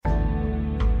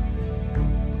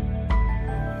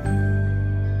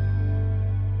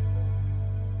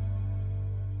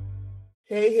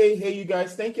Hey, you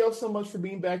guys. Thank y'all so much for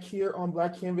being back here on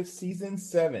Black Canvas Season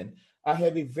 7. I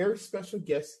have a very special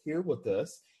guest here with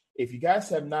us. If you guys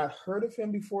have not heard of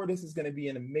him before, this is going to be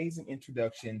an amazing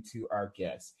introduction to our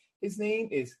guest. His name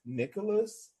is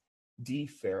Nicholas D.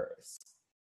 Ferris,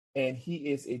 and he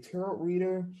is a tarot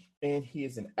reader and he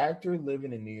is an actor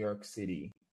living in New York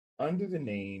City under the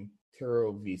name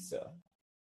Tarot Visa.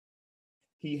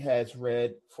 He has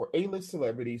read for A-list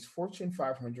celebrities, Fortune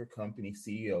 500 company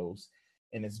CEOs,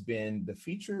 and has been the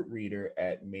featured reader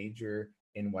at major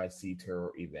NYC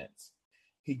tarot events.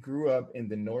 He grew up in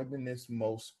the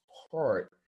northernmost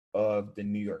part of the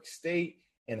New York State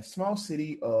in a small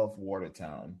city of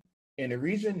Watertown, in a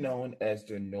region known as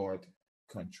the North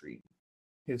Country.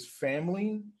 His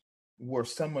family were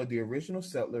some of the original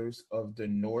settlers of the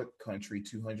North Country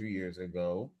 200 years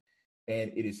ago,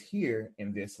 and it is here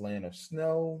in this land of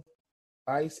snow,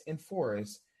 ice, and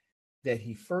forest that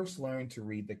he first learned to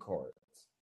read the cards.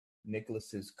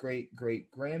 Nicholas's great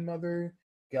great grandmother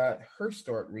got her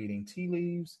start reading tea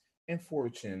leaves and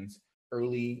fortunes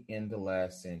early in the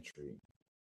last century.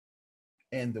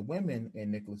 And the women in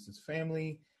Nicholas's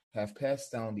family have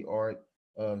passed down the art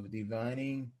of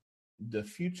divining the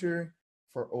future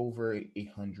for over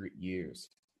 100 years.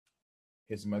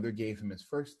 His mother gave him his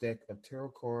first deck of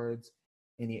tarot cards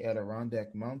in the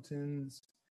Adirondack Mountains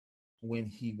when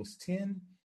he was 10,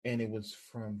 and it was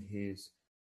from his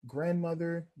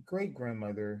grandmother, great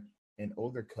grandmother, and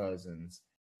older cousins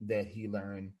that he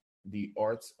learned the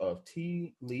arts of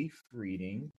tea leaf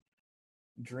reading,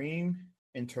 dream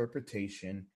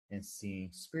interpretation, and seeing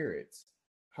spirits.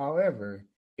 However,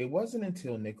 it wasn't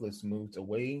until Nicholas moved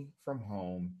away from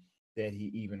home that he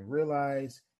even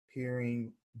realized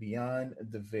peering beyond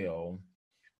the veil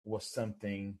was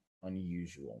something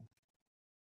unusual.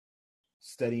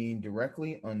 Studying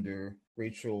directly under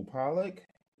Rachel Pollack,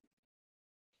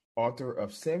 author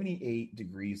of 78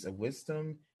 Degrees of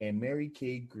Wisdom, and Mary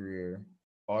Kay Greer,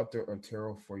 author of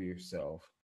Tarot for Yourself,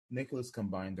 Nicholas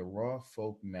combined the raw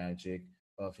folk magic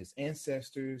of his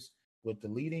ancestors with the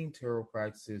leading tarot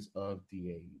practices of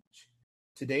the age.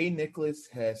 Today, Nicholas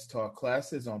has taught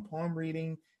classes on palm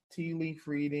reading, tea leaf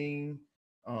reading,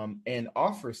 and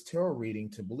offers tarot reading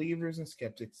to believers and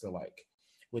skeptics alike.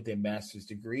 With a master's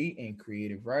degree in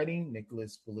creative writing,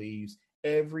 Nicholas believes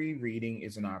every reading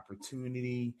is an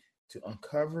opportunity to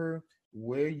uncover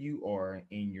where you are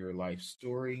in your life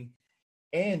story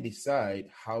and decide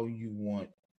how you want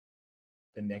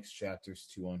the next chapters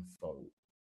to unfold.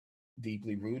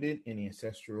 Deeply rooted in the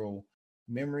ancestral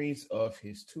memories of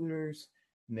his tutors,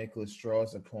 Nicholas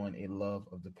draws upon a love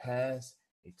of the past,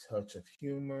 a touch of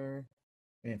humor,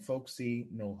 and folksy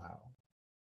know-how.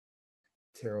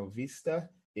 Tarot Vista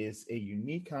is a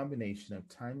unique combination of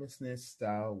timelessness,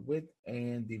 style, wit,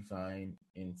 and divine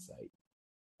insight.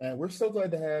 And we're so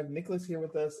glad to have Nicholas here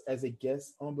with us as a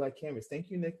guest on Black Canvas. Thank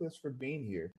you, Nicholas, for being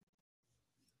here.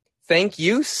 Thank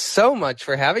you so much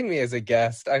for having me as a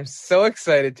guest. I'm so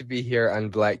excited to be here on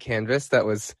Black Canvas. That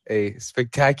was a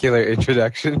spectacular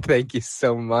introduction. Thank you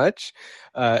so much.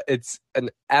 It's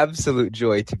an absolute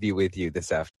joy to be with you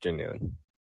this afternoon.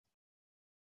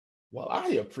 Well,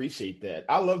 I appreciate that.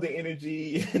 I love the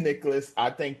energy, Nicholas. I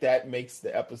think that makes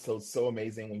the episode so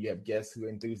amazing when you have guests who are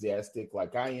enthusiastic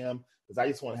like I am, because I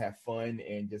just want to have fun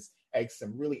and just ask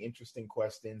some really interesting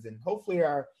questions. And hopefully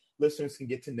our listeners can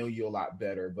get to know you a lot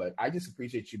better. But I just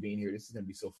appreciate you being here. This is going to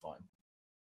be so fun.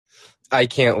 I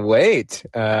can't wait.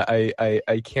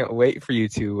 I can't wait for you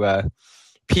to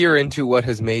peer into what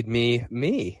has made me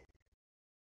me.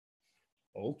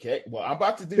 Okay, well, I'm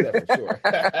about to do that for sure.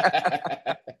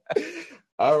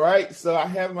 All right, so I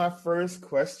have my first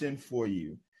question for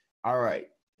you. All right,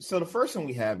 so the first one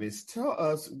we have is tell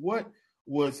us what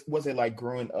was it like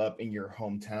growing up in your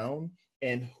hometown,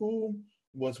 and who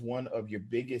was one of your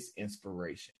biggest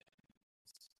inspirations?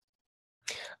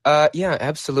 Yeah,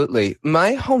 absolutely.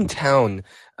 My hometown,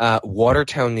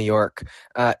 Watertown, New York,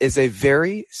 is a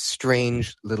very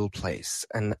strange little place.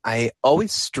 And I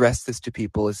always stress this to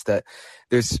people is that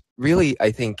there's really, I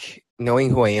think,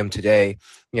 knowing who I am today,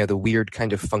 the weird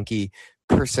kind of funky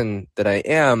person that I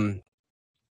am,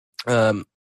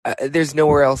 there's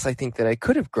nowhere else I think that I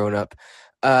could have grown up.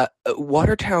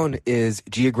 Watertown is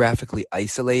geographically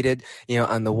isolated.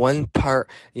 On the one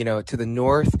part, to the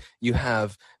north, you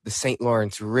have the St.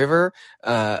 Lawrence River,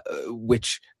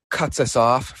 which cuts us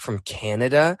off from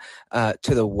Canada.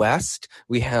 To the west,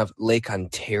 we have Lake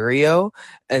Ontario.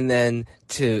 And then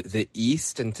to the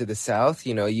east and to the south,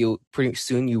 you pretty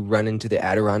soon you run into the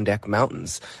Adirondack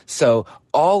Mountains. So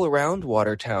all around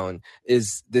Watertown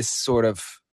is this sort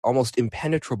of almost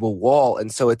impenetrable wall.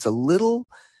 And so it's a little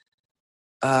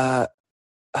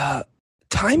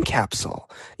time capsule.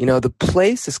 The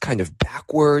place is kind of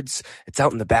backwards. It's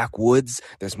out in the backwoods.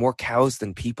 There's more cows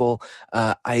than people.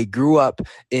 I grew up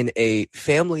in a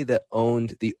family that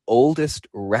owned the oldest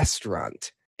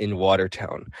restaurant in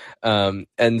Watertown.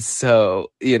 And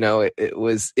so, it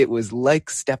was like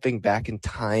stepping back in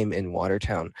time in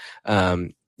Watertown.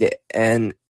 And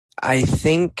I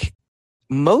think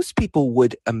most people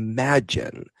would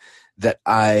imagine that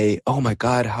oh my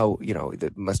God, how,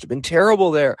 that must have been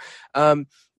terrible there. And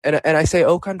I say,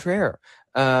 au contraire.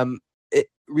 It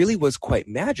really was quite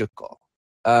magical.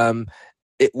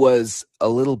 It was a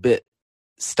little bit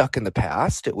stuck in the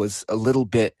past. It was a little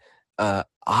bit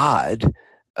odd.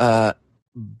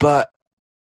 But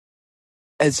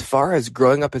as far as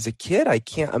growing up as a kid, I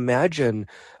can't imagine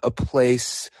a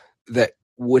place that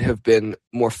would have been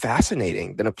more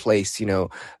fascinating than a place,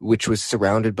 which was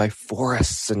surrounded by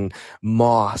forests and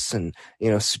moss and,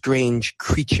 strange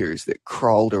creatures that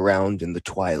crawled around in the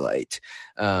twilight,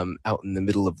 out in the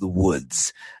middle of the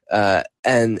woods.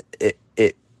 And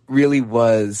it really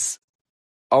was,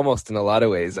 almost in a lot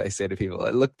of ways, I say to people,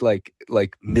 it looked like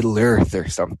Middle Earth or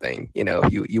something.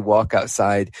 You walk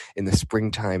outside in the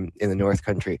springtime in the North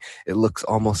Country, it looks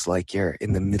almost like you're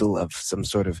in the middle of some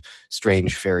sort of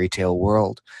strange fairy tale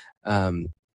world. And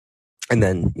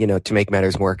then, to make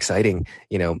matters more exciting,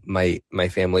 my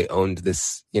family owned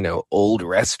this, old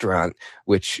restaurant,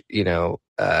 which, it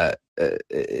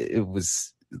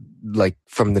was like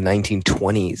from the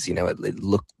 1920s, it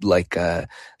looked like a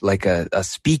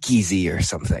speakeasy or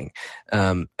something.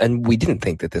 And we didn't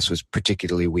think that this was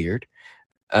particularly weird.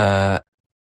 And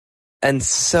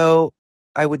so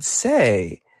I would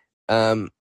say,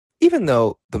 even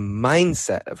though the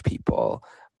mindset of people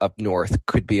up north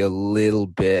could be a little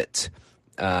bit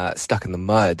stuck in the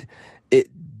mud, it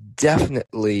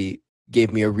definitely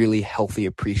gave me a really healthy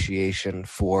appreciation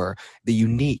for the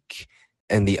unique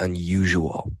and the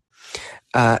unusual.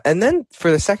 And then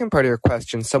for the second part of your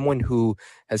question, someone who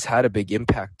has had a big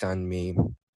impact on me,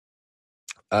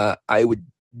 I would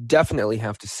definitely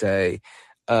have to say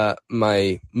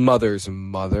my mother's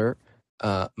mother,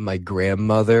 my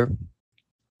grandmother.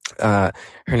 Her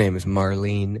name is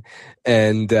Marlene,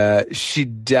 and she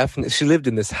lived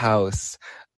in this house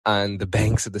on the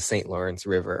banks of the St. Lawrence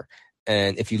River.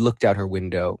 And if you looked out her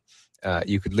window,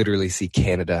 you could literally see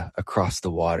Canada across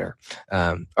the water,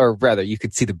 or rather, you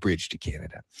could see the bridge to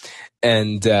Canada.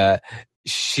 And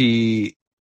she's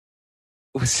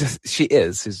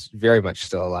very much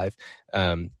still alive.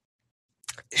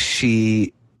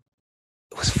 She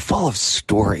was full of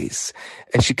stories,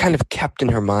 and she kind of kept in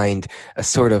her mind a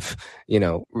sort of,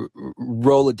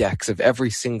 Rolodex of every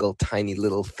single tiny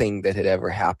little thing that had ever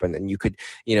happened. And you could,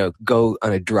 go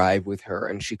on a drive with her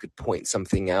and she could point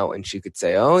something out and she could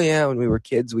say, oh yeah, when we were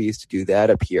kids, we used to do that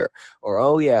up here. Or,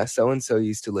 oh yeah, so-and-so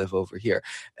used to live over here.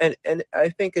 And I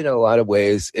think in a lot of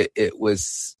ways, it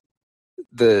was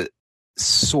the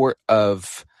sort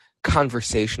of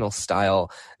conversational style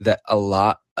that a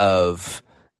lot of,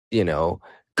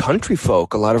 country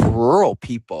folk, a lot of rural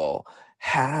people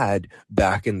had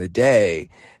back in the day.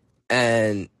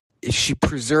 And she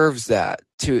preserves that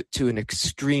to an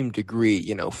extreme degree,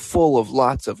 full of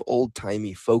lots of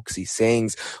old-timey folksy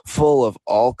sayings, full of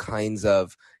all kinds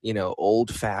of,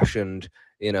 old-fashioned,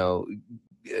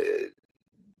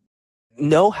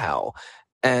 know-how.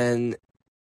 And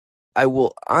I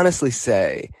will honestly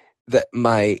say that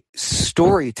my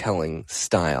storytelling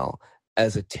style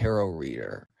as a tarot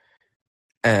reader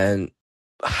and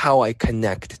how I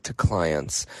connect to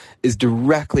clients is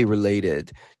directly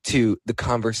related to the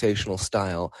conversational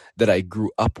style that I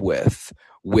grew up with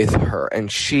her.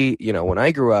 And she, when I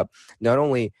grew up, not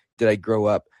only did I grow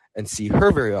up and see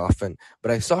her very often, but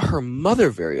I saw her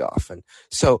mother very often.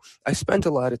 So I spent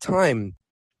a lot of time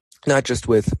not just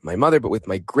with my mother, but with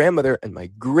my grandmother and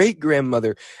my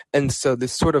great-grandmother. And so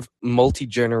this sort of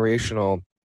multi-generational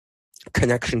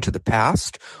connection to the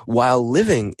past while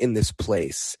living in this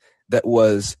place that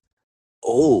was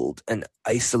old and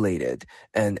isolated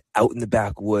and out in the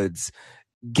backwoods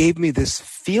gave me this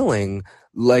feeling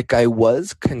like I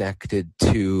was connected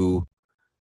to,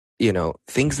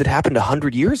 things that happened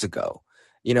 100 years ago.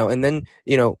 And then,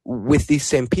 with these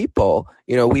same people,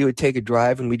 we would take a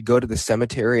drive and we'd go to the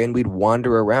cemetery and we'd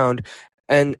wander around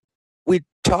and we'd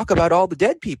talk about all the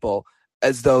dead people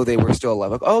as though they were still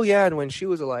alive. Like, oh yeah, and when she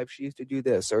was alive, she used to do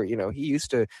this, or, he used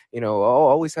to,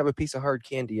 always have a piece of hard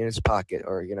candy in his pocket,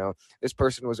 or, this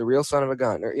person was a real son of a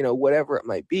gun, or, whatever it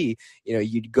might be.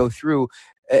 You'd go through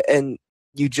and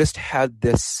you just had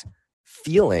this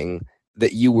feeling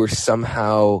that you were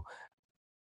somehow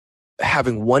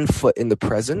having one foot in the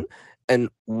present and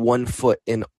one foot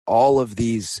in all of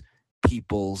these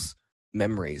people's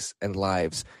memories and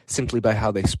lives simply by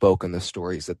how they spoke and the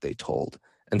stories that they told.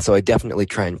 And so I definitely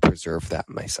try and preserve that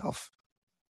myself.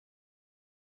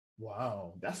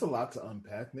 Wow, that's a lot to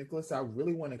unpack, Nicholas. I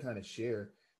really want to kind of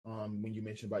share when you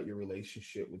mentioned about your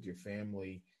relationship with your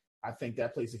family. I think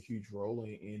that plays a huge role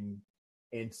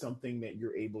in something that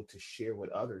you're able to share with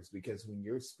others, because when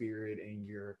your spirit and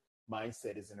your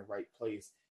mindset is in the right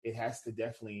place, it has to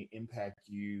definitely impact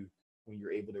you when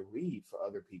you're able to read for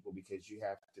other people, because you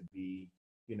have to be,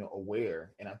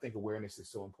 aware. And I think awareness is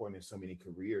so important in so many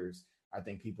careers. I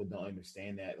think people don't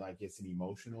understand that. Like, it's an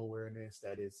emotional awareness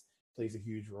that is plays a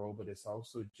huge role, but it's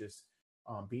also just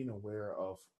being aware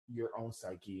of your own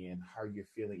psyche and how you're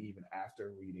feeling even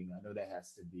after reading. I know that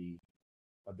has to be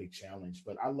a big challenge,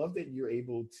 but I love that you're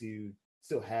able to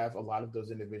still have a lot of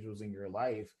those individuals in your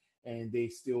life, and they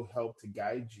still help to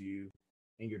guide you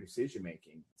in your decision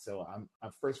making. So I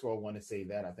first of all want to say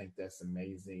that I think that's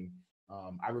amazing.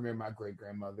 I remember my great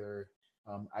grandmother.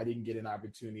 I didn't get an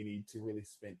opportunity to really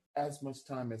spend as much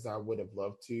time as I would have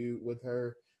loved to with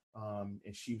her,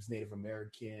 and she was Native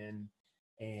American,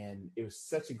 and it was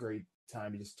such a great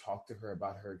time to just talk to her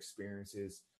about her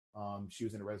experiences. She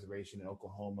was in a reservation in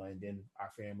Oklahoma, and then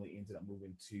our family ended up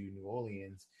moving to New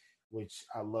Orleans, which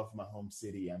I love my home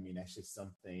city. I mean, that's just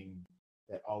something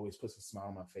that always puts a smile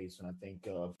on my face when I think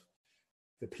of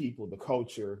the people, the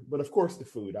culture, but of course the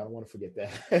food. I don't want to forget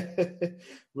that.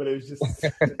 But it was just,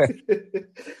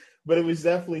 but it was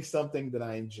definitely something that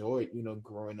I enjoyed,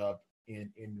 growing up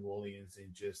in New Orleans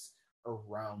and just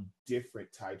around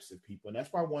different types of people. And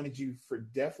that's why I wanted you for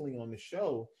definitely on the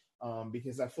show,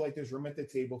 because I feel like there's room at the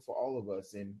table for all of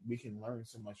us, and we can learn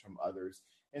so much from others.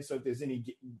 And so, if there's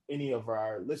any of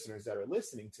our listeners that are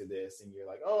listening to this, and you're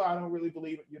like, "Oh, I don't really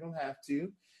believe it," you don't have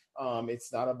to.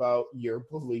 It's not about your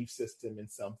belief system in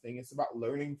something. It's about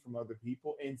learning from other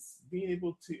people and being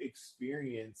able to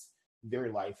experience their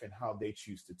life and how they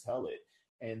choose to tell it.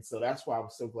 And so that's why I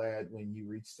was so glad when you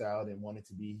reached out and wanted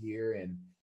to be here. And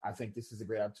I think this is a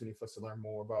great opportunity for us to learn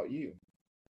more about you.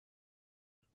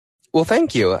 Well,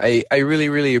 thank you. I really,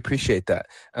 really appreciate that.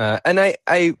 And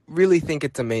I really think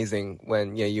it's amazing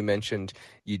when you mentioned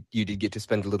you did get to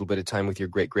spend a little bit of time with your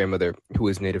great grandmother who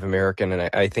was Native American. And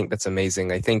I think that's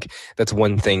amazing. I think that's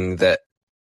one thing that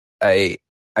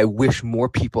I wish more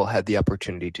people had the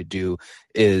opportunity to do,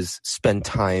 is spend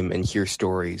time and hear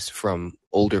stories from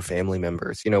older family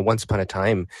members. Once upon a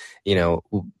time, a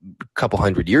couple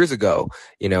hundred years ago,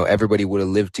 everybody would have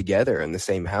lived together in the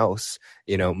same house,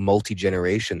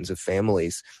 multi-generations of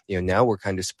families. Now we're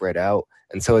kind of spread out.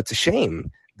 And so it's a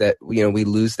shame that, we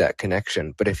lose that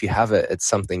connection. But if you have it, it's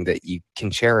something that you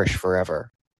can cherish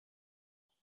forever.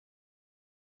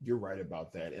 You're right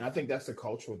about that. And I think that's a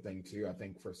cultural thing too. I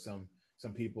think for some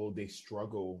people, they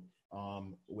struggle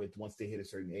with, once they hit a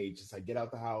certain age, it's like, get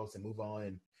out the house and move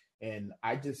on. And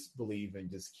I just believe in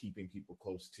just keeping people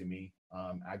close to me.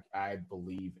 I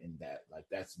believe in that. Like,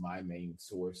 that's my main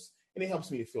source. And it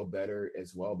helps me to feel better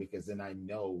as well, because then I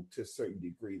know to a certain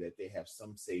degree that they have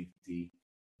some safety,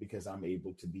 because I'm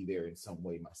able to be there in some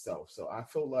way myself. So I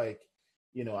feel like,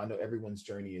 I know everyone's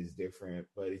journey is different,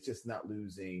 but it's just not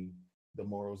losing the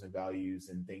morals and values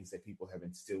and things that people have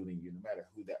instilled in you, no matter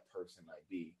who that person might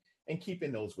be, and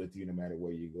keeping those with you no matter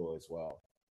where you go as well.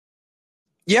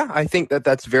 Yeah, I think that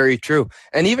that's very true.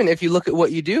 And even if you look at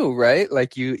what you do, right?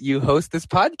 Like you host this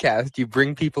podcast, you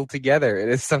bring people together. It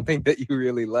is something that you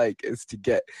really like, is to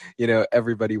get,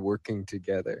 everybody working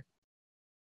together.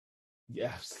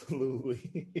 Yeah,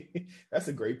 absolutely. That's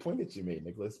a great point that you made,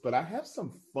 Nicholas. But I have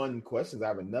some fun questions. I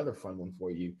have another fun one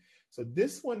for you. So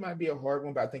this one might be a hard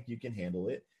one, but I think you can handle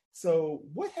it. So,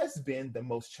 what has been the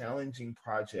most challenging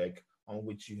project on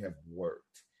which you have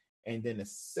worked? And then the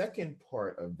second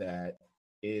part of that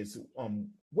is,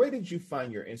 where did you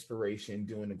find your inspiration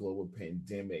during the global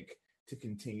pandemic to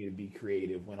continue to be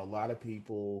creative when a lot of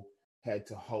people had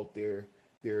to halt their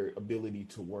ability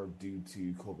to work due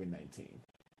to COVID-19?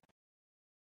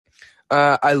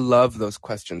 I love those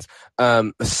questions,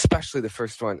 especially the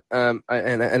first one. And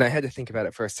I had to think about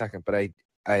it for a second, but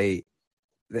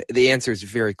the answer is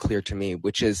very clear to me,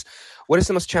 which is, what is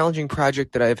the most challenging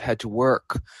project that I've had to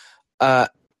work? And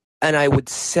I would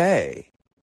say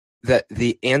that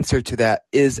the answer to that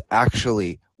is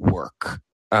actually work,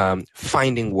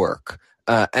 finding work.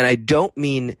 And I don't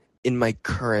mean in my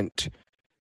current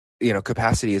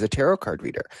capacity as a tarot card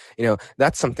reader.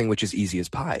 That's something which is easy as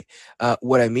pie.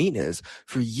 What I mean is,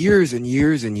 for years and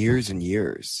years and years and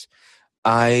years,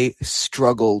 I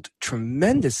struggled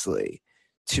tremendously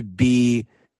to be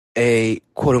a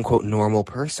quote unquote normal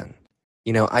person.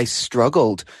 I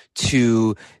struggled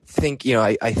to think,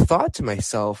 I thought to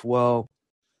myself, well,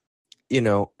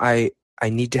 I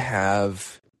need to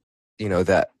have,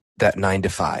 that 9 to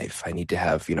 5. I need to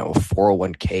have, a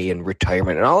 401k and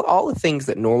retirement and all the things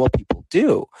that normal people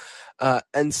do.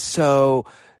 And so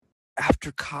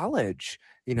after college,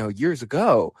 years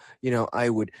ago, I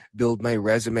would build my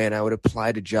resume and I would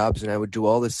apply to jobs and I would do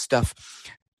all this stuff.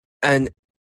 And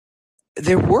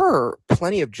there were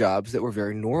plenty of jobs that were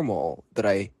very normal that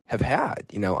I have had.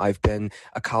 I've been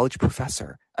a college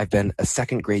professor. I've been a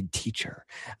second grade teacher.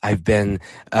 I've been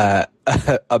a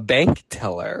bank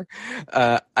teller.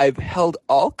 I've held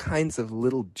all kinds of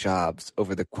little jobs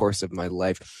over the course of my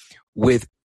life with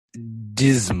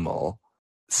dismal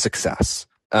success.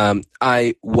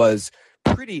 I was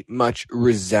pretty much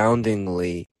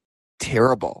resoundingly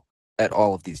terrible at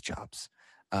all of these jobs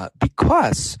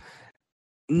because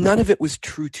none of it was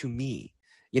true to me.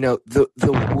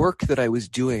 The work that I was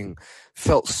doing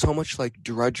felt so much like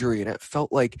drudgery, and it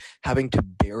felt like having to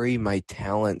bury my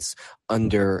talents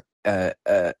under a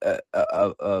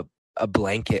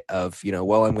blanket of,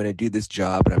 well, I'm going to do this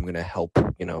job and I'm going to help,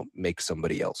 make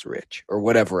somebody else rich or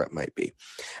whatever it might be.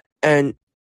 And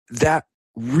that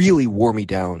really wore me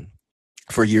down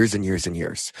for years and years and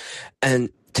years. And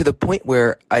to the point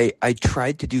where I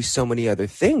tried to do so many other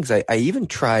things. I even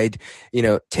tried,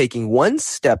 taking one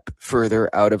step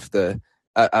further out of the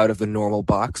normal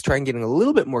box, trying getting a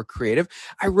little bit more creative.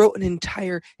 I wrote an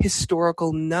entire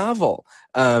historical novel,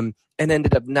 and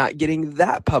ended up not getting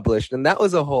that published. And that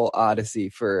was a whole odyssey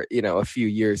for, a few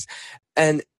years.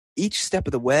 And each step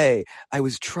of the way, I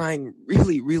was trying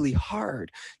really, really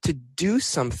hard to do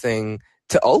something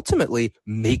to ultimately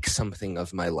make something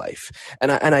of my life.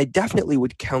 And I definitely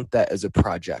would count that as a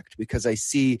project because I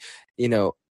see,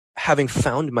 having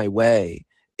found my way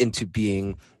into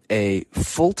being a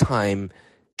full-time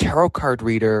tarot card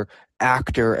reader,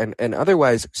 actor, and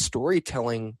otherwise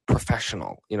storytelling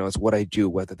professional, is what I do,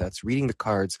 whether that's reading the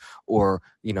cards or,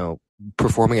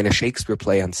 performing in a Shakespeare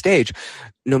play on stage.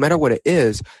 No matter what it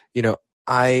is,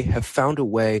 I have found a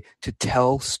way to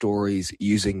tell stories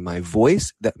using my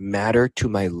voice that matter to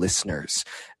my listeners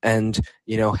and,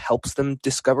 helps them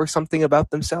discover something about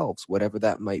themselves, whatever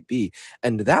that might be.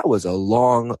 And that was a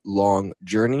long, long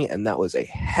journey, and that was a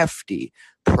hefty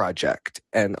project.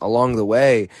 And along the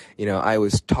way, I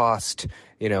was tossed,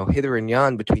 hither and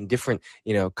yon between different,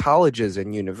 colleges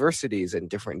and universities and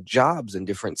different jobs and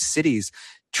different cities,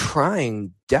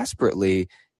 trying desperately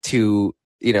to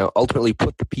ultimately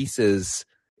put the pieces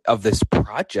of this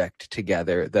project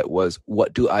together that was,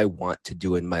 what do I want to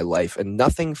do in my life? And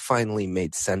nothing finally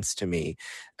made sense to me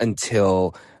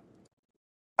until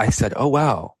I said, oh,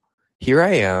 wow, here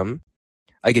I am.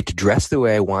 I get to dress the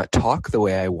way I want, talk the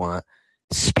way I want,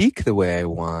 speak the way I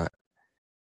want,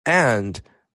 and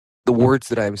the words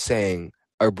that I'm saying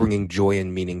are bringing joy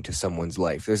and meaning to someone's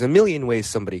life. There's a million ways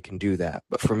somebody can do that,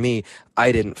 but for me,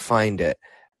 I didn't find it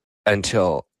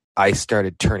until I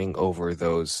started turning over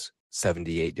those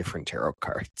 78 different tarot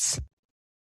cards.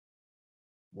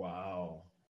 Wow.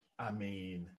 I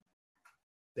mean,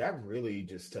 that really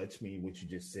just touched me, what you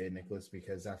just said, Nicholas,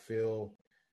 because I feel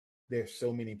there's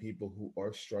so many people who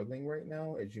are struggling right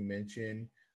now, as you mentioned,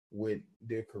 with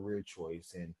their career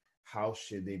choice and how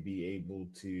should they be able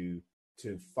to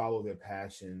follow their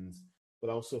passions, but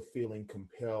also feeling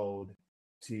compelled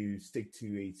to stick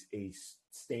to a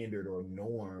standard or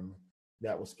norm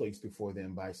that was placed before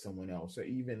them by someone else. Or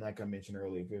even like I mentioned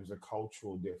earlier, if there's a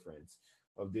cultural difference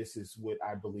of this is what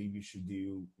I believe you should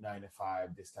do, 9 to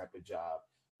 5, this type of job.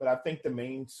 But I think the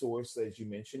main source, as you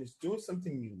mentioned, is doing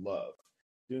something you love,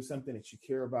 doing something that you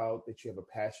care about, that you have a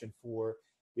passion for.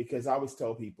 Because I always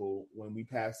tell people when we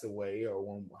pass away, or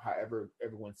when, however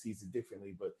everyone sees it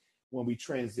differently, but when we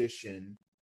transition,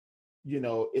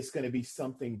 it's going to be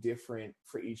something different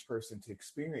for each person to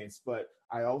experience. But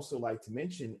I also like to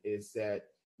mention is that,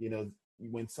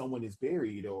 when someone is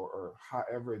buried, or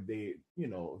however they,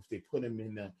 if they put them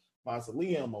in the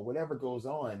mausoleum or whatever goes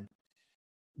on,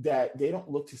 that they don't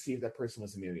look to see if that person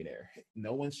was a millionaire.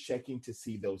 No one's checking to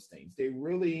see those things. They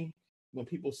really, when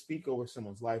people speak over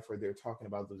someone's life or they're talking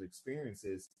about those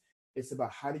experiences, it's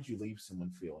about how did you leave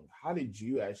someone feeling? How did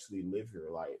you actually live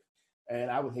your life? And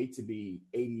I would hate to be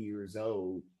 80 years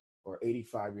old or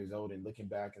 85 years old and looking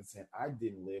back and saying, I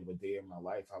didn't live a day of my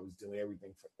life. I was doing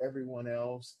everything for everyone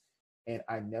else. And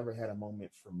I never had a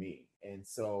moment for me. And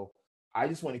so I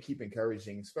just want to keep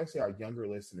encouraging, especially our younger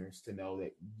listeners, to know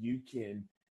that you can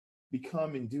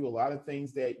become and do a lot of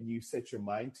things that you set your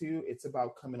mind to. It's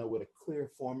about coming up with a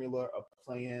clear formula, a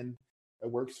plan that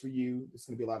works for you. It's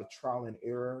going to be a lot of trial and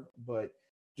error, but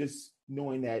just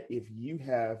knowing that if you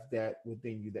have that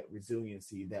within you, that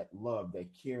resiliency, that love, that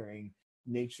caring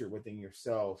nature within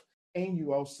yourself, and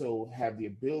you also have the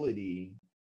ability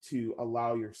to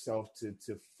allow yourself to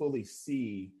fully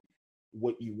see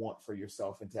what you want for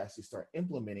yourself and to actually start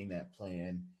implementing that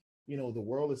plan. The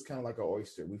world is kind of like an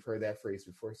oyster. We've heard that phrase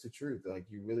before. It's the truth. Like,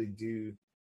 you really do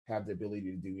have the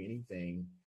ability to do anything.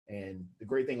 And the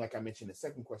great thing, like I mentioned, the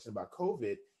second question about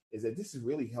COVID, is that this has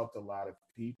really helped a lot of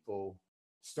people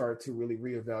start to really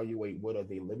reevaluate what are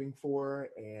they living for,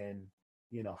 and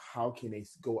how can they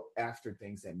go after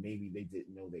things that maybe they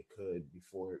didn't know they could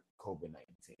before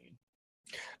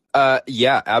COVID-19.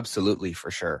 Yeah, absolutely,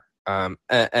 for sure.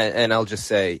 And I'll just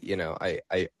say,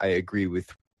 I agree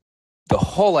with the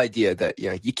whole idea that,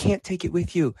 you can't take it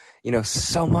with you.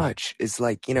 So much is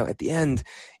like, at the end,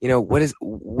 what is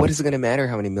it going to matter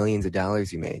how many millions of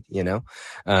dollars you made,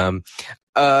 um,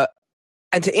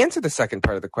 and to answer the second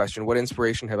part of the question, what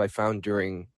inspiration have I found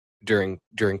during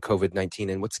COVID-19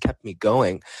 and what's kept me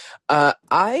going?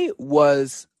 I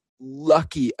was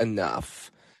lucky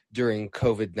enough during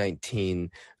COVID-19.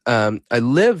 I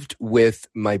lived with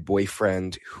my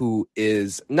boyfriend, who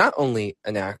is not only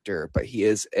an actor, but he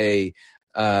is a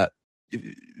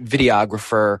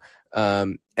videographer,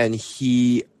 and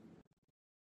he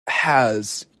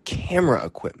has camera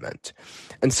equipment.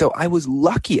 And so I was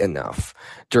lucky enough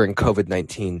during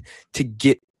COVID-19 to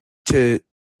get to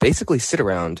basically sit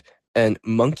around and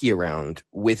monkey around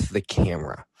with the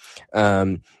camera.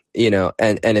 And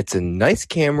it's a nice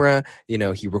camera.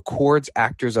 He records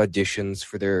actors' auditions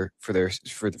for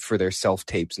their self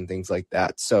tapes and things like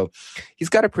that. So he's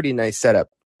got a pretty nice setup.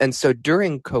 And so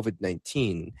during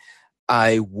COVID-19,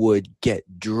 I would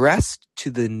get dressed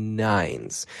to the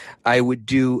nines. I would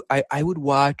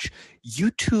watch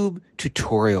YouTube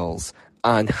tutorials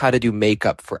on how to do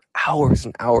makeup for hours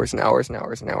and hours and hours and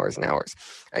hours and hours and hours.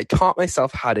 I taught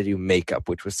myself how to do makeup,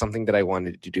 which was something that I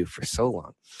wanted to do for so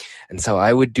long. And so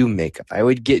I would do makeup. I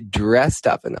would get dressed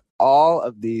up in all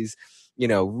of these,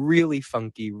 really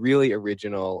funky, really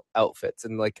original outfits.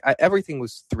 And everything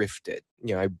was thrifted.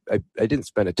 I didn't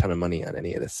spend a ton of money on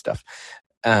any of this stuff.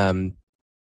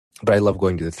 But I love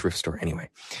going to the thrift store anyway.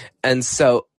 And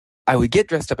so I would get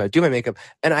dressed up, I would do my makeup,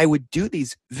 and I would do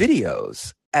these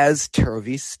videos as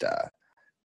Terrovista.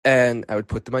 And I would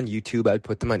put them on YouTube, I would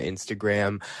put them on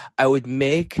Instagram. I would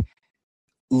make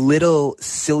little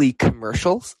silly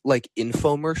commercials, like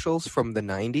infomercials from the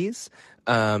 90s.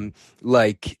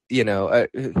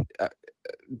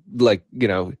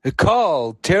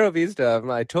 Call Terrovista,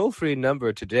 my toll-free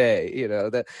number today.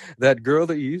 That girl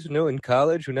that you used to know in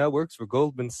college who now works for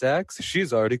Goldman Sachs,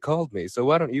 she's already called me. So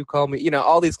why don't you call me?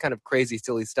 All these kind of crazy,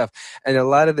 silly stuff. And a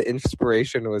lot of the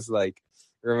inspiration was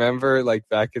remember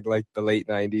back in the late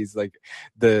 90s,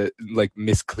 the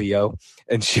Miss Cleo,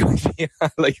 and she would be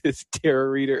on this tarot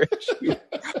reader, and she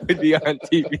would be on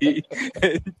TV,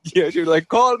 and she would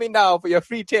call me now for your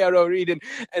free tarot reading.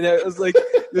 And it was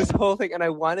this whole thing, and I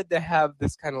wanted to have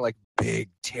this kind of big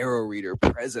tarot reader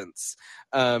presence,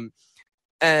 and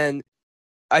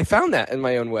I found that in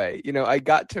my own way. I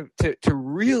got to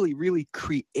really, really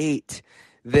create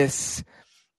this.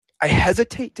 I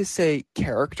hesitate to say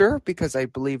character, because I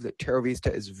believe that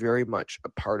Terrovista is very much a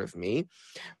part of me,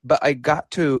 but I got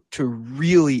to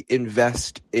really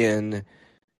invest in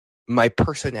my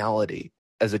personality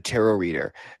as a tarot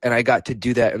reader, and I got to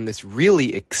do that in this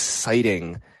really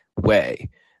exciting way,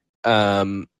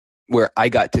 where I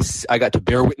got to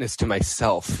bear witness to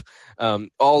myself,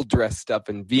 all dressed up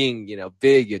and being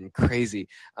big and crazy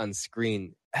on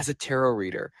screen as a tarot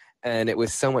reader, and it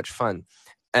was so much fun.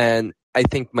 And I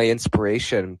think my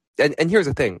inspiration, and here's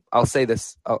the thing, I'll say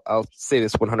this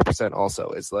 100% also,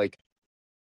 is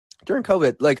during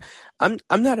COVID,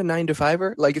 I'm not a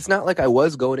 9-to-5er. It's not like I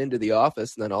was going into the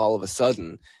office and then all of a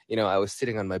sudden, I was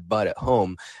sitting on my butt at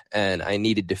home and I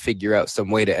needed to figure out some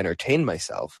way to entertain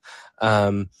myself.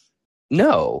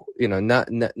 No,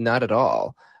 not at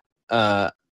all.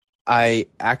 I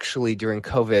actually, during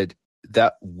COVID,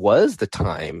 that was the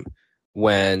time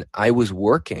when I was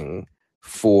working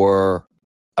for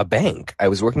a bank. I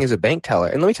was working as a bank teller.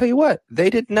 And let me tell you what, they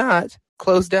did not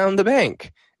close down the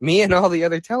bank. Me and all the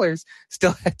other tellers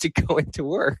still had to go into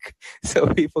work so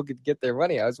people could get their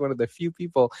money. I was one of the few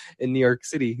people in New York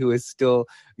City who is still,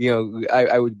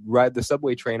 I would ride the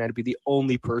subway train. I'd be the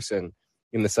only person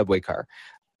in the subway car.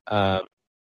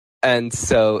 And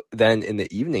so then in the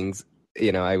evenings,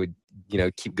 I would,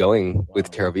 keep going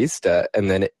with Terrovista. And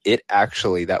then it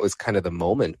actually, that was kind of the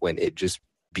moment when it just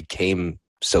became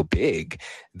so big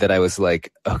that I was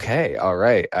like, okay, all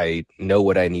right, I know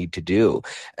what I need to do.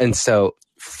 And so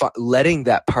letting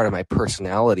that part of my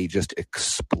personality just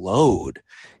explode,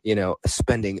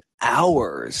 spending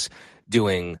hours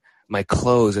doing my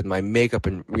clothes and my makeup,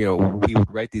 and we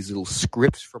would write these little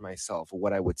scripts for myself of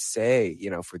what I would say,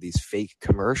 for these fake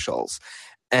commercials.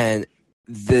 And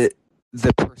the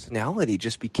personality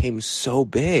just became so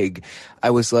big. I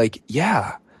was like,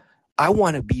 yeah, I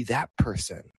want to be that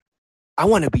person. I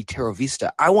want to be Tarot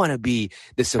Vista. I want to be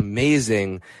this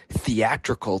amazing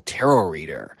theatrical tarot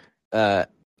reader.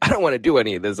 I don't want to do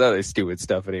any of this other stupid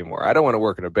stuff anymore. I don't want to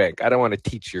work in a bank. I don't want to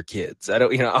teach your kids. I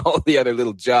don't, all the other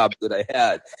little jobs that I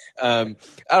had. I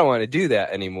don't want to do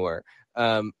that anymore.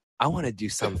 I want to do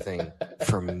something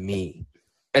for me.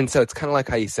 And so it's kind of like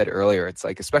how you said earlier. It's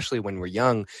like, especially when we're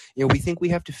young, we think we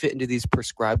have to fit into these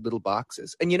prescribed little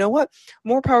boxes. And you know what?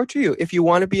 More power to you. If you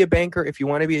want to be a banker, if you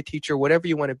want to be a teacher, whatever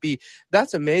you want to be,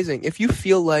 that's amazing. If you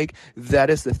feel like that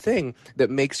is the thing that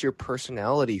makes your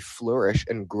personality flourish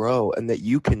and grow, and that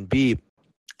you can be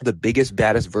the biggest,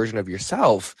 baddest version of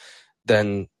yourself,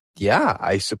 then yeah,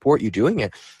 I support you doing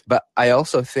it. But I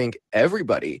also think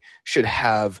everybody should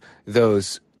have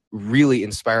those really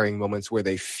inspiring moments where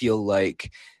they feel like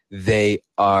they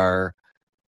are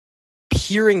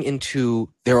peering into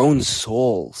their own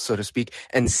soul, so to speak,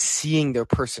 and seeing their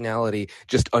personality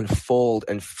just unfold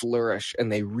and flourish, and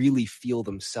they really feel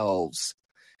themselves.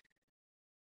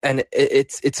 And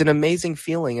it's an amazing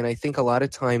feeling. And I think a lot of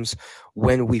times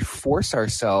when we force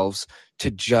ourselves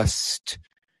to just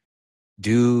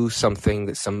do something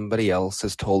that somebody else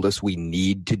has told us we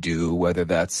need to do, whether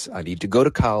that's I need to go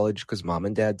to college because mom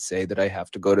and dad say that I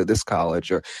have to go to this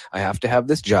college, or I have to have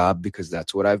this job because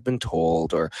that's what I've been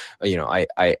told, or I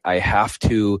have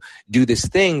to do this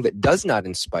thing that does not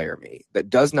inspire me, that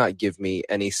does not give me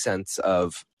any sense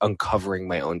of uncovering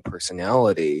my own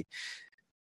personality.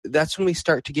 That's when we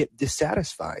start to get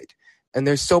dissatisfied. And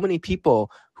there's so many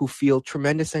people who feel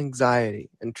tremendous anxiety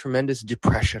and tremendous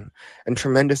depression and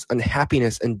tremendous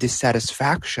unhappiness and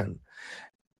dissatisfaction.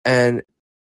 And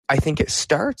I think it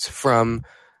starts from,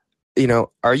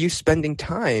 are you spending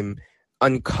time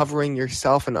uncovering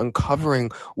yourself and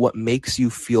uncovering what makes you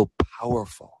feel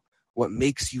powerful, what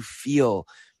makes you feel,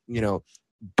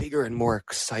 bigger and more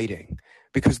exciting?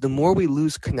 Because the more we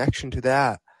lose connection to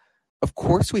that, of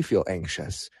course we feel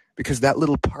anxious, because that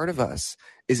little part of us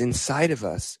is inside of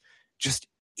us just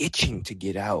itching to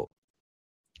get out,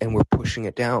 and we're pushing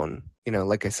it down.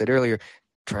 Like I said earlier,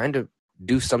 trying to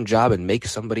do some job and make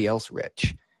somebody else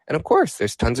rich. And of course,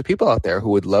 there's tons of people out there who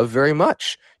would love very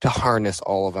much to harness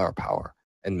all of our power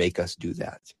and make us do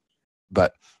that.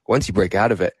 But once you break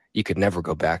out of it, you could never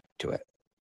go back to it.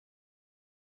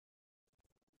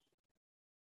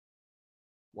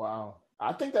 Wow.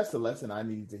 I think that's the lesson I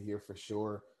needed to hear for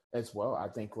sure as well. I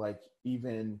think like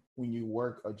even when you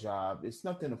work a job, it's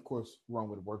nothing of course wrong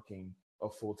with working a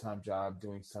full-time job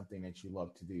doing something that you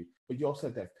love to do. But you also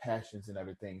have to have passions and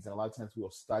other things. And a lot of times we'll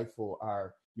stifle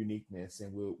our uniqueness,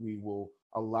 and we will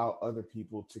allow other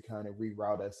people to kind of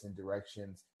reroute us in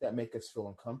directions that make us feel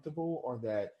uncomfortable or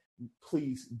that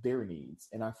please their needs.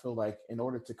 And I feel like in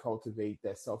order to cultivate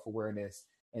that self-awareness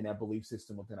and that belief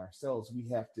system within ourselves, we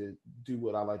have to do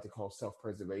what I like to call self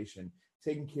preservation,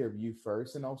 taking care of you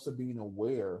first, and also being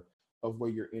aware of where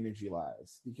your energy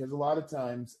lies. Because a lot of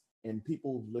times, and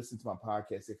people listen to my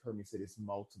podcast, they've heard me say this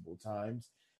multiple times,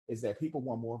 is that people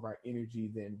want more of our energy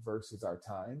than versus our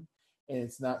time. And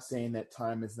it's not saying that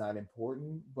time is not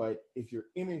important, but if your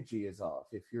energy is off,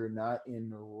 if you're not in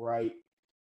the right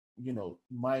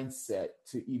mindset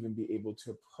to even be able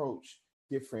to approach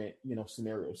different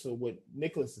scenarios. So what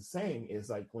Nicholas is saying is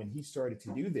like when he started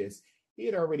to do this, he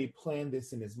had already planned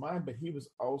this in his mind, but he was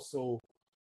also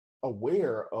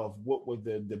aware of what were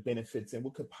the benefits and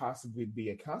what could possibly be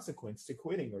a consequence to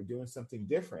quitting or doing something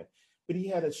different. But he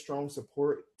had a strong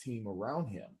support team around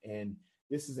him. And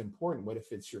this is important. What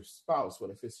if it's your spouse?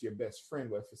 What if it's your best friend?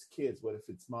 What if it's kids? What if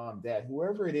it's mom, dad,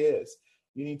 whoever it is?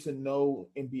 You need to know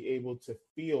and be able to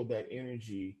feel that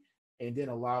energy and then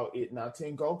allow it not to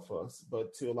engulf us,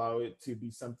 but to allow it to be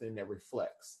something that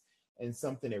reflects and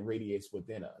something that radiates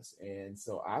within us. And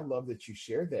so I love that you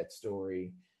shared that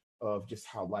story of just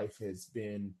how life has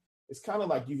been. It's kind of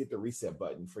like you hit the reset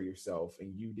button for yourself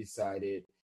and you decided,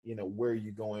 where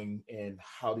you're going and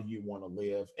how do you want to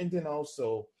live. And then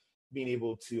also being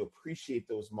able to appreciate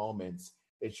those moments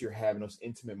that you're having, those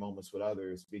intimate moments with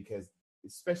others, because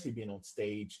especially being on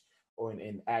stage or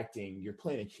in acting, you're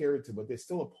playing a character, but there's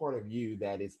still a part of you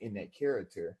that is in that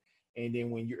character. And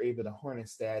then when you're able to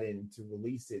harness that and to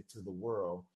release it to the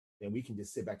world, then we can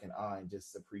just sit back in awe and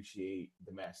just appreciate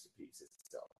the masterpiece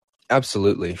itself.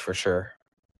 Absolutely, for sure.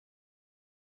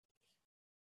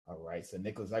 All right. So,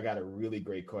 Nicholas, I got a really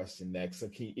great question next. So,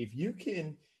 if you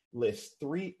can list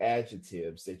 3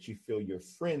 adjectives that you feel your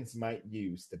friends might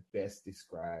use to best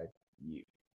describe you.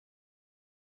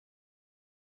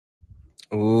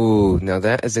 Ooh, now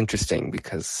that is interesting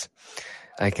because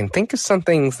I can think of some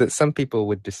things that some people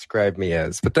would describe me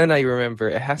as, but then I remember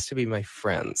it has to be my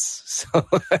friends. So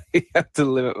I have to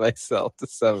limit myself to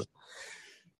some.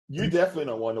 You definitely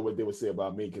don't want to know what they would say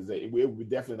about me because it would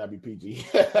definitely not be PG.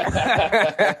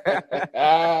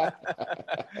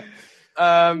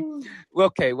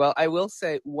 Okay, well, I will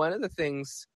say one of the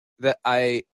things that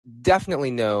I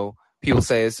definitely know people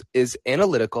say is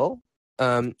analytical.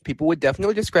 People would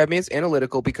definitely describe me as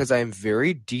analytical because I am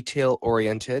very detail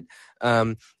oriented.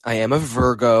 I am a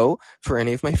Virgo. For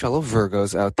any of my fellow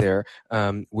Virgos out there,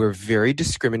 we're very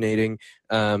discriminating.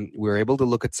 We're able to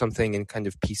look at something and kind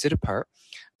of piece it apart.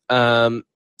 Um,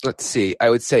 let's see. I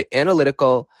would say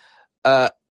analytical.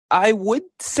 I would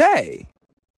say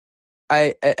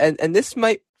and this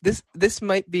might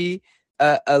be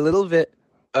a little bit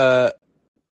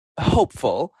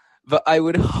hopeful, but I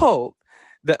would hope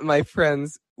that my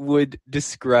friends would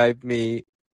describe me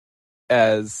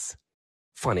as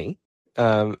funny.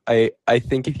 I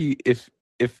think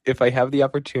if I have the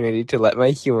opportunity to let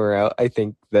my humor out, I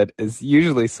think that is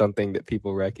usually something that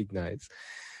people recognize.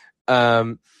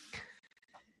 Um,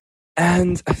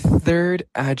 and a third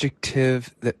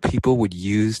adjective that people would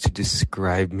use to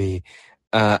describe me,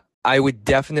 I would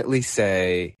definitely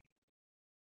say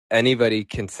anybody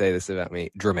can say this about me,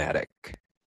 dramatic.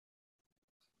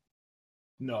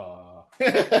 No.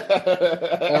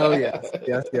 Oh yes.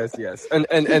 And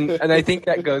I think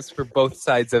that goes for both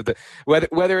sides of the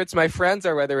whether it's my friends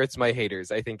or whether it's my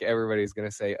haters. I think everybody's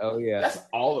gonna say, "Oh yeah, That's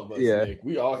all of us, yeah." Nick.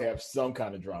 We all have some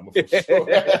kind of drama for sure.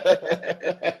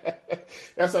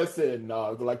 That's what I said.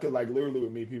 No, like literally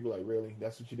with me, people are like, really?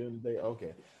 That's what you're doing today?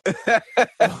 Okay.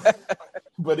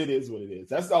 But it is what it is.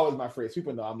 That's always my phrase.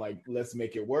 People know I'm like, let's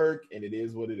make it work, and it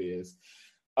is what it is.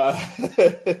 But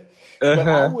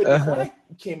I would, if I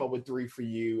came up with three for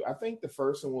you, I think the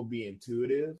first one will be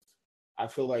intuitive. I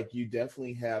feel like you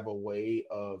definitely have a way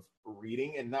of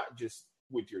reading, and not just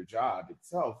with your job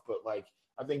itself, but like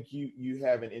I think you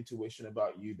have an intuition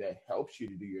about you that helps you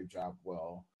to do your job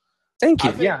well. Thank I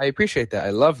you. think Yeah, I appreciate that. I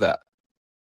love that.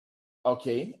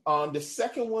 okay. The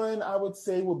second one I would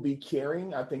say would be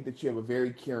caring. I think that you have a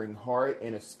very caring heart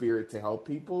and a spirit to help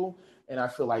people. And I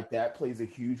feel like that plays a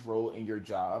huge role in your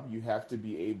job. You have to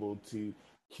be able to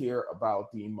care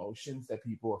about the emotions that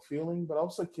people are feeling, but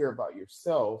also care about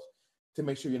yourself to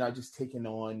make sure you're not just taking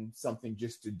on something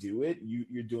just to do it.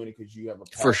 You're doing it because you have a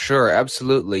For passion sure, for it.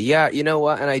 absolutely. Yeah, you know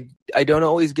what? And I don't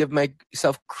always give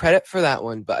myself credit for that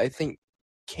one, but I think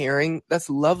caring, that's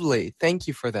lovely. Thank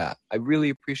you for that. I really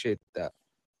appreciate that.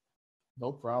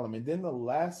 No problem. And then the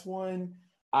last one,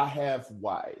 I have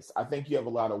wise. I think you have a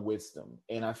lot of wisdom,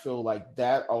 and I feel like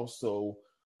that also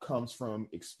comes from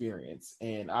experience.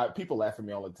 And people laugh at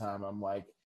me all the time. I'm like,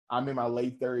 I'm in my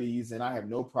late 30s, and I have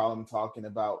no problem talking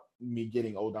about me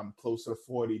getting old. I'm closer to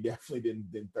 40, definitely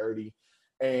than 30.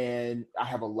 And I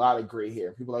have a lot of gray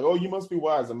hair. People are like, oh, you must be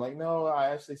wise. I'm like, no,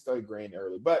 I actually started graying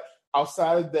early. But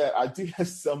outside of that, I do have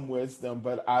some wisdom.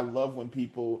 But I love when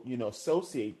people,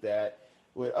 associate that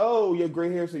with, oh, you have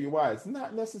gray hair, so you're wise.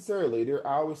 Not necessarily.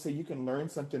 I always say you can learn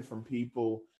something from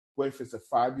people, whether if it's a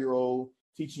 5 year old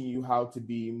teaching you how to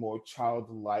be more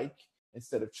childlike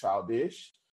instead of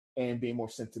childish and being more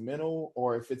sentimental,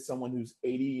 or if it's someone who's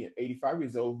 80, 85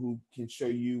 years old who can show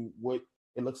you what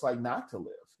it looks like not to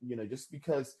live. Just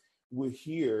because we're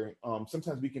here,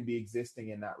 sometimes we can be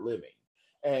existing and not living.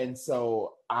 And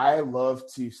so I love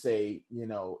to say,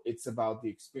 it's about the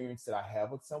experience that I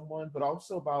have with someone, but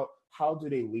also about how do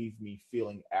they leave me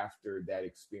feeling after that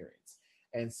experience.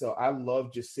 And so I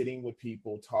love just sitting with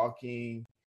people, talking,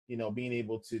 being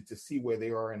able to see where they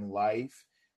are in life,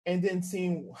 and then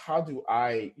seeing how do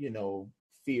I,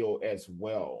 feel as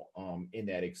well in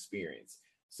that experience.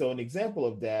 So an example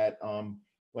of that,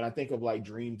 when I think of like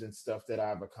dreams and stuff that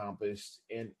I've accomplished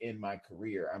in my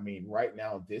career, I mean, right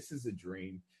now this is a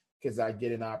dream because I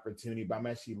get an opportunity, but I'm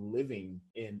actually living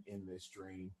in this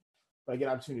dream. But I get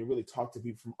an opportunity to really talk to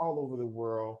people from all over the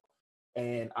world,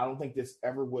 and I don't think this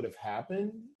ever would have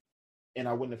happened, and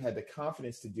I wouldn't have had the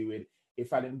confidence to do it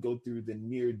if I didn't go through the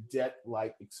near death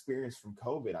like experience from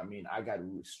COVID. I mean, I got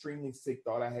extremely sick,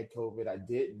 thought I had COVID, I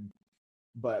didn't,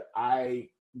 but I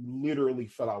literally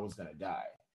felt I was going to die.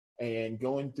 And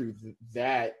going through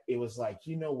that, it was like,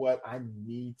 you know what? I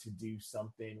need to do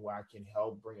something where I can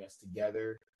help bring us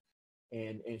together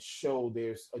and show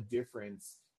there's a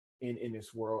difference in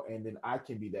this world, and then I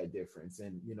can be that difference.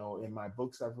 And in my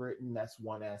books I've written, that's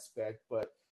one aspect,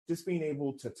 but just being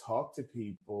able to talk to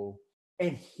people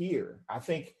and hear, I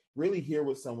think, really hear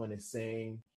what someone is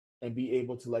saying and be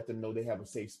able to let them know they have a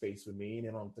safe space with me and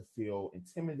they don't have to feel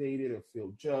intimidated or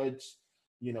feel judged.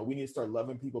 we need to start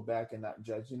loving people back and not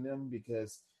judging them,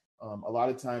 because a lot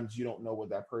of times you don't know what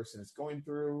that person is going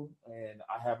through. And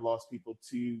I have lost people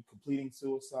to completing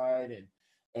suicide,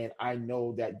 and I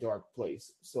know that dark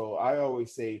place. So I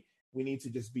always say we need to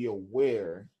just be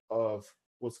aware of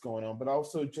what's going on, but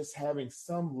also just having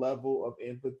some level of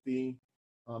empathy.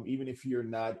 Even if you're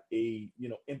not a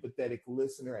empathetic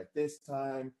listener at this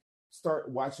time, start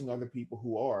watching other people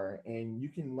who are, and you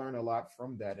can learn a lot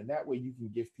from that. And that way you can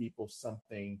give people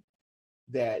something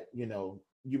that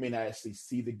you may not actually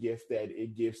see the gift that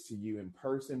it gives to you in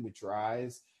person with your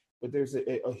eyes, but there's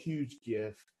a huge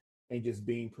gift in just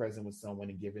being present with someone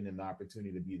and giving them the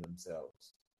opportunity to be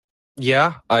themselves.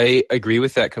 Yeah, I agree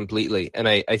with that completely. And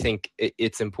I think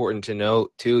it's important to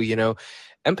note too,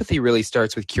 empathy really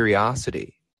starts with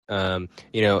curiosity.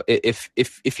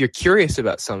 If you're curious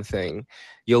about something,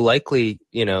 you'll likely,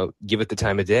 give it the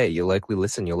time of day. You'll likely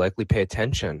listen. You'll likely pay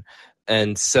attention.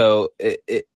 And so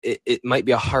it might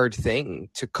be a hard thing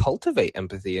to cultivate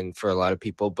empathy and for a lot of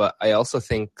people. But I also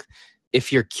think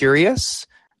if you're curious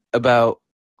about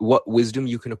what wisdom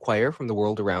you can acquire from the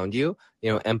world around you,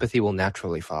 empathy will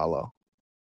naturally follow.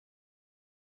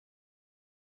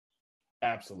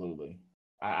 Absolutely.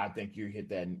 I think you hit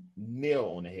that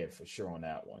nail on the head for sure on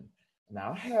that one.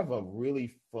 Now, I have a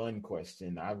really fun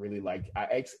question. I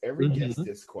ask every guest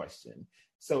this question.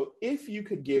 So, if you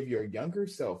could give your younger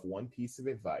self one piece of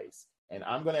advice, and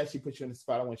I'm going to actually put you on the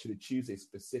spot, I want you to choose a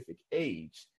specific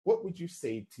age, what would you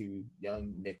say to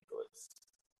young Nicholas?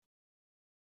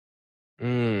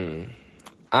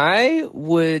 I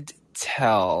would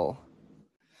tell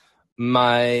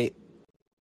my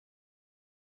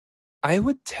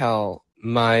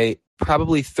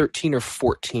probably 13 or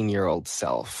 14-year-old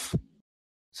self.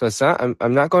 So it's not,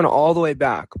 I'm not going all the way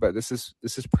back, but this is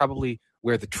probably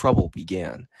where the trouble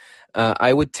began.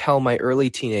 I would tell my early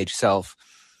teenage self,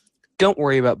 don't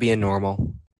worry about being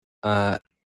normal. You're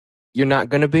not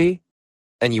going to be,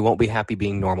 and you won't be happy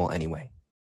being normal anyway.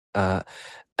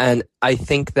 And I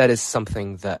think that is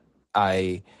something that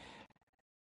I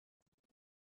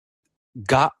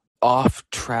got off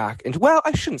track. And well,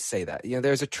 I shouldn't say that.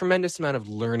 There's a tremendous amount of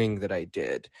learning that I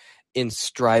did in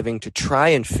striving to try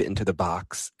and fit into the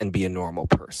box and be a normal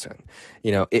person.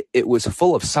 It was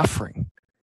full of suffering,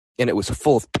 and it was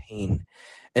full of pain,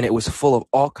 and it was full of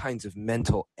all kinds of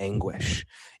mental anguish.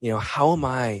 How am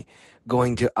I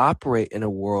going to operate in a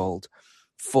world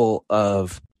full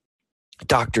of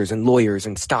doctors and lawyers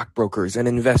and stockbrokers and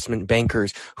investment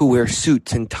bankers who wear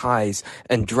suits and ties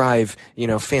and drive,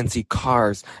 fancy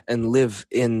cars and live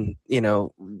in,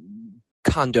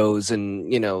 condos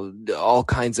and, all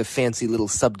kinds of fancy little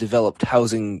subdeveloped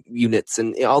housing units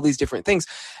and all these different things.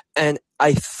 And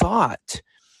I thought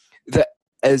that,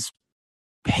 as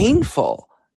painful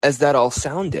as that all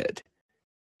sounded,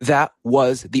 that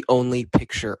was the only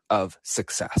picture of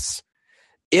success.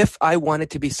 If I wanted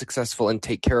to be successful and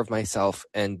take care of myself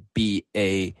and be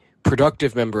a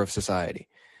productive member of society,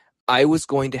 I was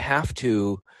going to have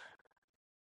to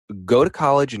go to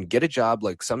college and get a job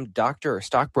like some doctor or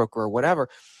stockbroker or whatever,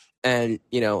 and,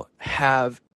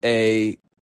 have a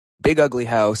big ugly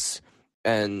house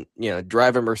and,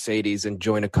 drive a Mercedes and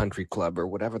join a country club or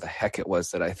whatever the heck it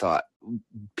was that I thought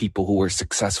people who were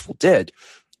successful did.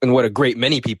 And what a great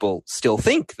many people still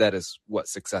think that is what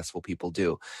successful people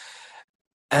do.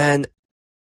 And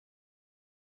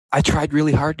I tried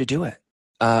really hard to do it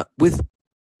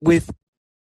with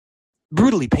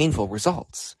brutally painful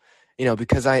results,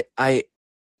 because I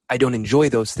don't enjoy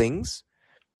those things.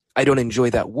 I don't enjoy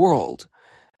that world.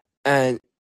 And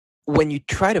when you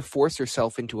try to force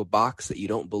yourself into a box that you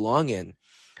don't belong in,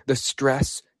 the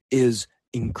stress is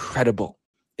incredible.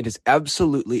 It is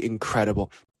absolutely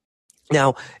incredible.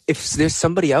 Now, if there's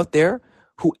somebody out there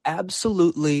who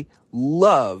absolutely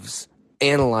loves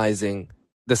analyzing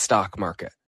the stock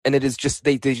market, and it is just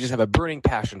they just have a burning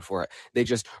passion for it, they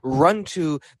just run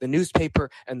to the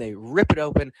newspaper and they rip it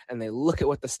open and they look at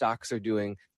what the stocks are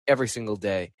doing every single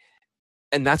day,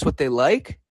 and that's what they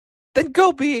like, then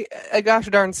go be a gosh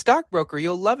darn stockbroker.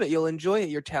 You'll love it. You'll enjoy it.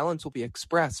 Your talents will be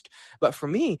expressed. But for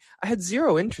me, I had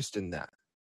zero interest in that.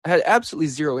 I had absolutely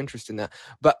zero interest in that.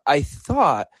 But I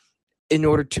thought in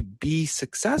order to be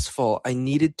successful, I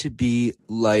needed to be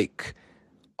like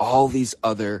all these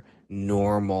other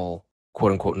normal,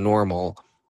 quote unquote, normal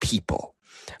people.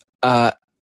 And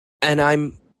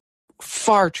I'm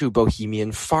far too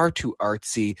bohemian, far too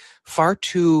artsy, far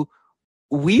too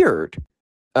weird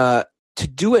to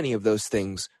do any of those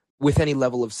things with any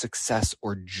level of success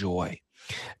or joy.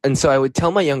 And so I would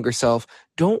tell my younger self,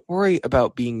 don't worry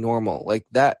about being normal like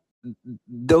that.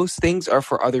 Those things are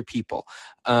for other people.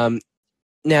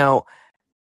 Now,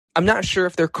 I'm not sure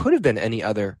if there could have been any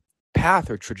other path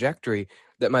or trajectory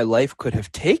that my life could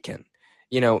have taken.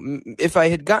 If I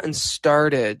had gotten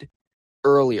started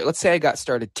earlier, let's say I got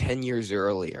started 10 years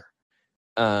earlier,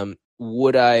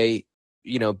 would I,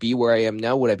 be where I am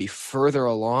now? Would I be further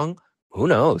along? Who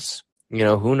knows?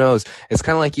 Who knows? It's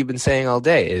kind of like you've been saying all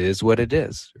day. It is what it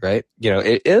is, right?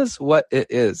 It is what it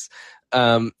is.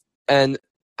 And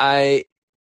I'm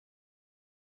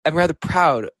rather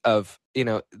proud of,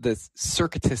 the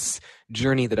circuitous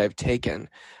journey that I've taken,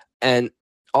 and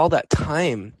all that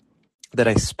time that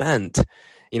I spent,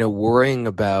 worrying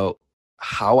about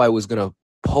how I was going to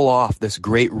pull off this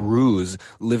great ruse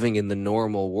living in the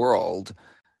normal world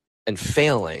and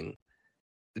failing.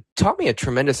 It taught me a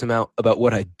tremendous amount about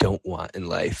what I don't want in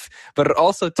life, but it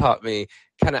also taught me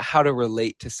kind of how to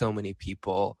relate to so many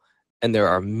people. And there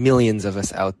are millions of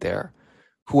us out there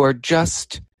who are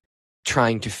just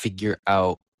trying to figure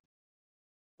out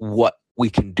what we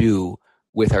can do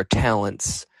with our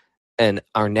talents and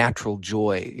our natural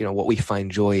joy, what we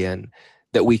find joy in,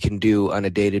 that we can do on a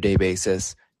day-to-day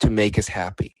basis to make us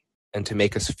happy and to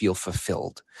make us feel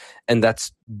fulfilled. And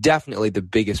that's definitely the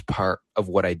biggest part of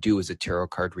what I do as a tarot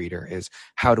card reader, is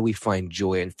how do we find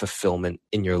joy and fulfillment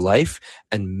in your life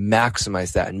and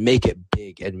maximize that and make it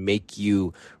big and make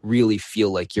you really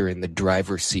feel like you're in the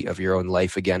driver's seat of your own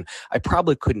life again. I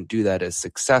probably couldn't do that as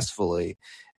successfully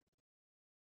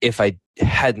if I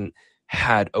hadn't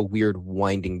had a weird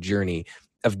winding journey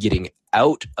of getting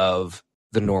out of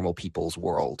the normal people's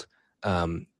world.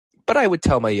 But I would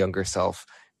tell my younger self,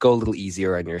 go a little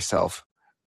easier on yourself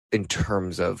in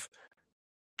terms of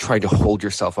trying to hold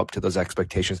yourself up to those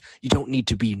expectations. You don't need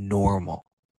to be normal.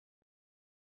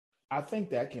 I think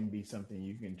that can be something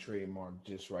you can trademark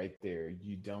just right there.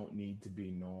 You don't need to be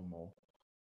normal,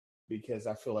 because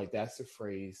I feel like that's a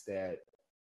phrase that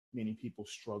many people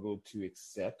struggle to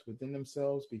accept within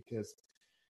themselves, because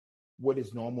what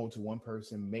is normal to one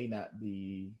person may not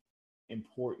be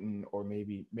important, or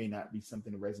maybe may not be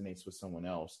something that resonates with someone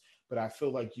else. But I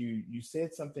feel like you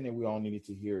said something that we all needed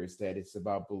to hear, is that it's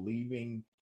about believing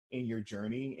in your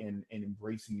journey and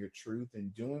embracing your truth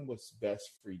and doing what's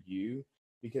best for you,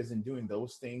 because in doing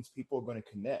those things, people are going to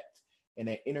connect, and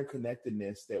that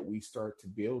interconnectedness that we start to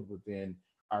build within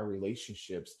our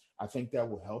relationships, I think that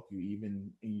will help you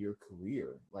even in your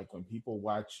career. Like when people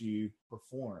watch you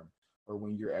perform, or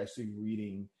when you're actually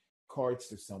reading cards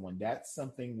to someone, that's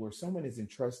something where someone is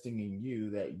entrusting in you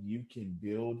that you can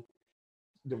build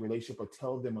the relationship or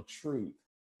tell them a truth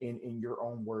in your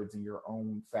own words, in your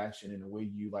own fashion, in the way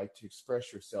you like to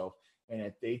express yourself, and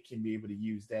that they can be able to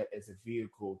use that as a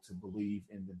vehicle to believe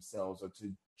in themselves, or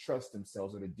to trust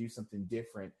themselves, or to do something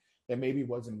different that maybe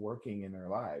wasn't working in their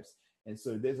lives. And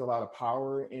so there's a lot of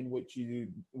power in what you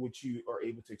are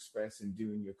able to express and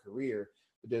do in your career,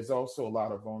 but there's also a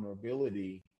lot of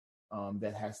vulnerability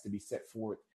that has to be set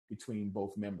forth between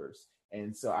both members.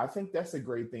 And so I think that's a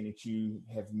great thing that you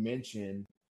have mentioned,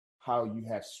 how you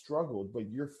have struggled, but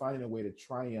you're finding a way to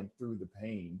triumph through the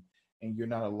pain, and you're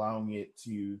not allowing it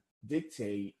to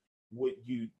dictate what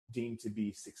you deem to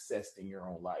be success in your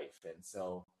own life. And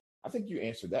so I think you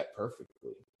answered that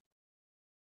perfectly.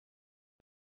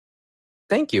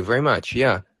 Thank you very much.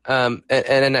 Yeah. And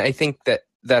I think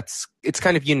it's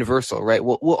kind of universal, right?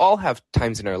 We'll all have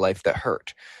times in our life that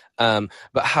hurt. But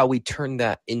how we turn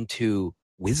that into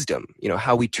wisdom,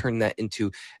 how we turn that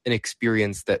into an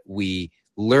experience that we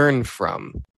learn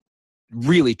from,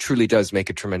 really truly does make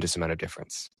a tremendous amount of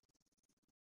difference.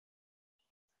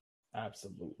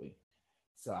 Absolutely.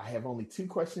 So I have only two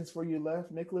questions for you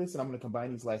left, Nicholas, and I'm going to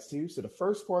combine these last two. So the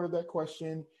first part of that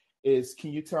question is,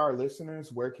 can you tell our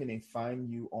listeners where can they find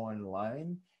you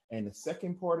online? And the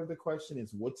second part of the question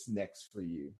is, what's next for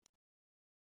you?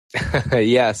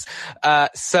 Yes.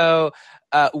 So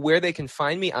where they can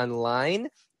find me online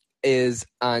is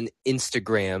on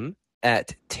Instagram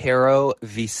at Tarot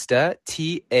Vista,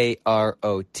 TAROTVISTA,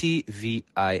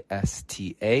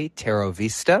 Tarot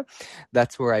Vista.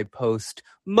 That's where I post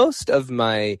most of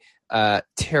my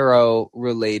tarot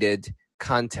related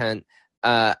content.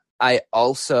 I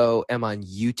also am on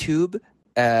YouTube.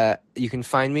 You can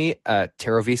find me.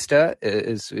 Tarot Vista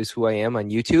is who I am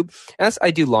on YouTube. As I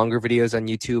do longer videos on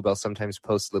YouTube, I'll sometimes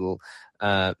post little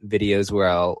videos where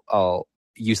I'll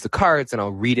use the cards and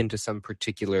I'll read into some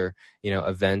particular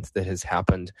event that has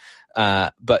happened.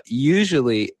 But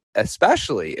usually,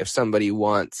 especially if somebody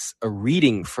wants a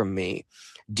reading from me,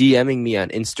 DMing me on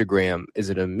Instagram is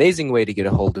an amazing way to get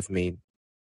a hold of me.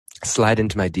 Slide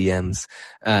into my DMs,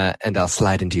 and I'll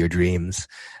slide into your dreams.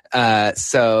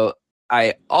 So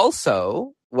I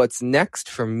also, what's next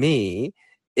for me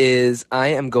is I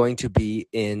am going to be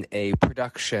in a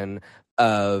production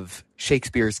of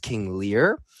Shakespeare's King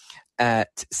Lear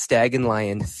at Stag and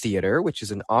Lion Theater, which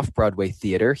is an off-Broadway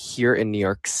theater here in New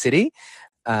York City.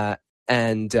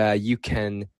 And you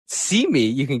can see me.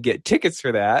 You can get tickets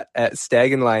for that at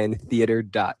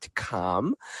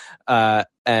stagandliontheater.com.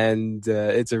 And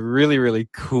it's a really, really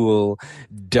cool,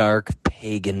 dark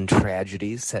pagan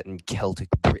tragedy set in Celtic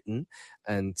Britain.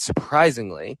 And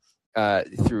surprisingly,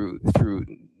 through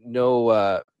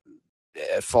no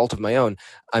fault of my own,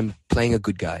 I'm playing a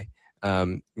good guy,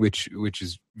 which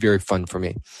is very fun for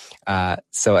me.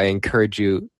 So I encourage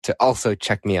you to also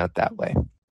check me out that way.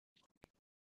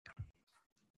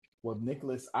 Well,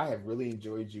 Nicholas, I have really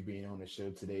enjoyed you being on the show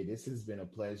today. This has been a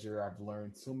pleasure. I've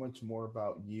learned so much more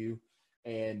about you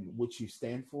and what you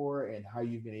stand for and how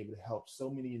you've been able to help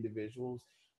so many individuals.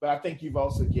 But I think you've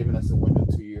also given us a window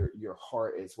to your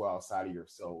heart as well, outside of your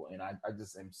soul. And I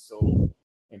just am so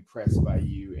impressed by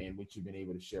you and what you've been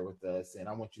able to share with us. And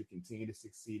I want you to continue to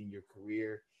succeed in your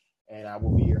career. And I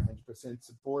will be your 100%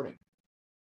 supporting.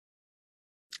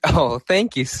 Oh,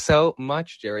 thank you so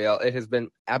much, Jeriel. It has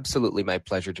been absolutely my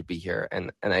pleasure to be here,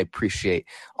 and I appreciate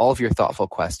all of your thoughtful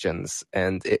questions,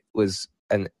 and it was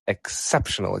an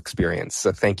exceptional experience,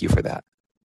 so thank you for that.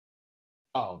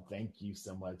 Oh, thank you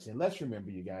so much. And let's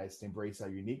remember, you guys, to embrace our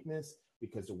uniqueness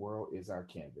because the world is our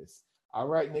canvas. All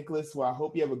right, Nicholas, well, I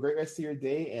hope you have a great rest of your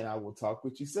day, and I will talk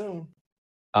with you soon.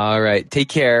 All right, take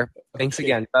care. Thanks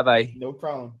again. Bye-bye. No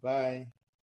problem. Bye.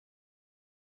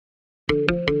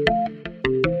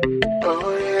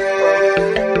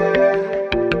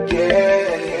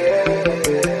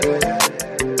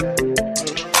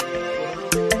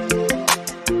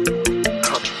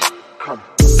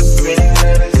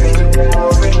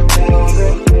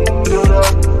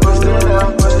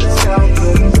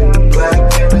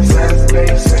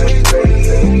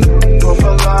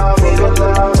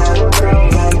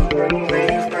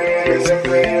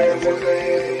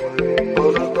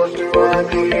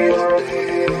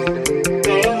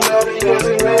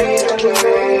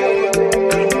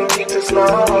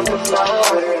 Slow,